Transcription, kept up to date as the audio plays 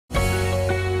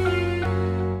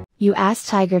You ask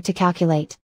Tiger to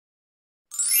calculate.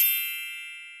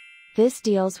 This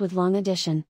deals with long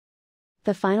addition.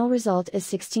 The final result is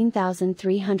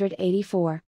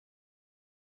 16,384.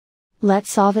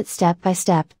 Let's solve it step by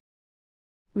step.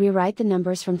 Rewrite the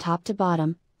numbers from top to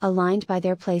bottom, aligned by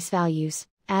their place values.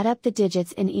 Add up the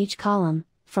digits in each column,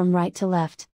 from right to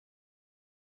left.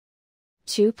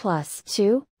 2 plus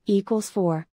 2 equals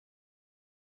 4.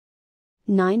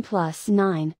 9 plus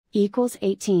 9 equals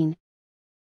 18.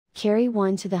 Carry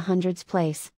 1 to the hundreds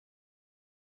place.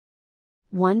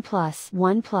 1 plus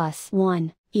 1 plus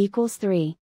 1 equals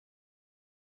 3.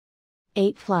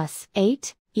 8 plus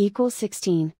 8 equals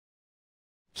 16.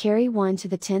 Carry 1 to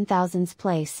the 10,000s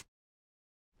place.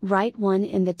 Write 1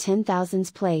 in the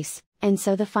 10,000s place, and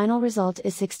so the final result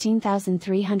is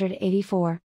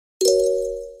 16,384.